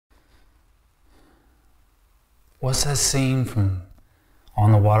What's that scene from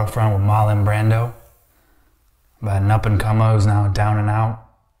On The Waterfront with Marlon Brando? About an up-and-comer who's now down and out?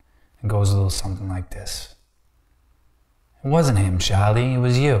 It goes a little something like this. It wasn't him, Charlie, it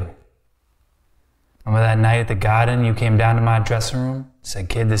was you. Remember that night at the garden you came down to my dressing room? Said,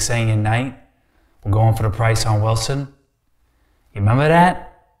 kid, this ain't your night. We're going for the price on Wilson. You remember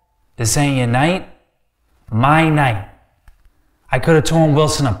that? This ain't your night. My night. I could have torn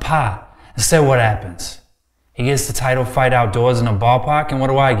Wilson apart. Instead, what happens? He gets the title fight outdoors in a ballpark, and what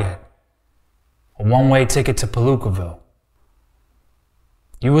do I get? A one-way ticket to Palookaville.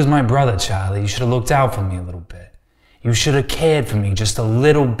 You was my brother, Charlie. You should have looked out for me a little bit. You should have cared for me just a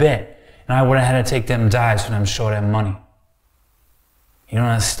little bit, and I would have had to take them dives for them short-end money. You don't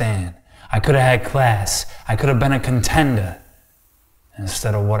understand. I could have had class. I could have been a contender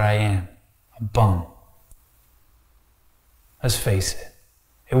instead of what I am, a bum. Let's face it.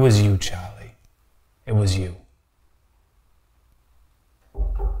 It was you, Charlie. It was you.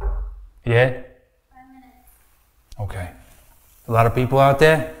 Yeah? 5 minutes. Okay. A lot of people out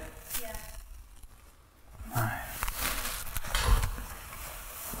there? Yeah. All right.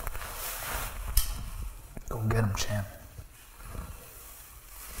 Go get him, champ.